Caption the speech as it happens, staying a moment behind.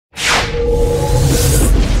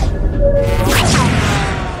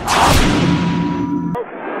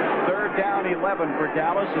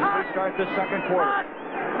Dallas as we start the second quarter.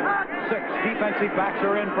 6 defensive backs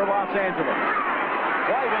are in for Los Angeles.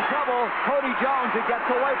 White in trouble. Cody Jones, he gets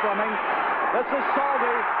away from him. This is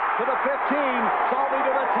Saldi to the 15. Saldi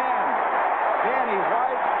to the 10. Danny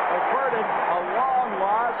White averted a long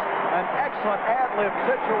loss. An excellent ad-lib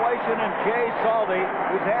situation, and Jay Saldi,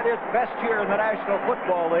 who's had his best year in the National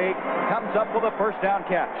Football League, comes up with a first down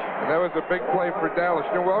catch. And that was a big play for Dallas.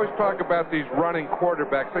 You know, we always talk about these running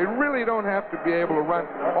quarterbacks. They really don't have to be able to run.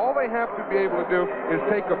 All they have to be able to do is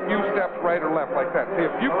take a few steps right or left like that. See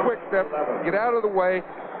a few quick steps, get out of the way,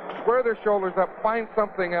 square their shoulders up, find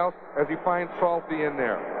something else as he finds Salty in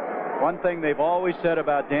there. One thing they've always said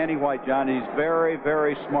about Danny White, John, he's very,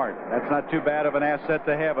 very smart. That's not too bad of an asset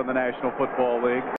to have in the National Football League.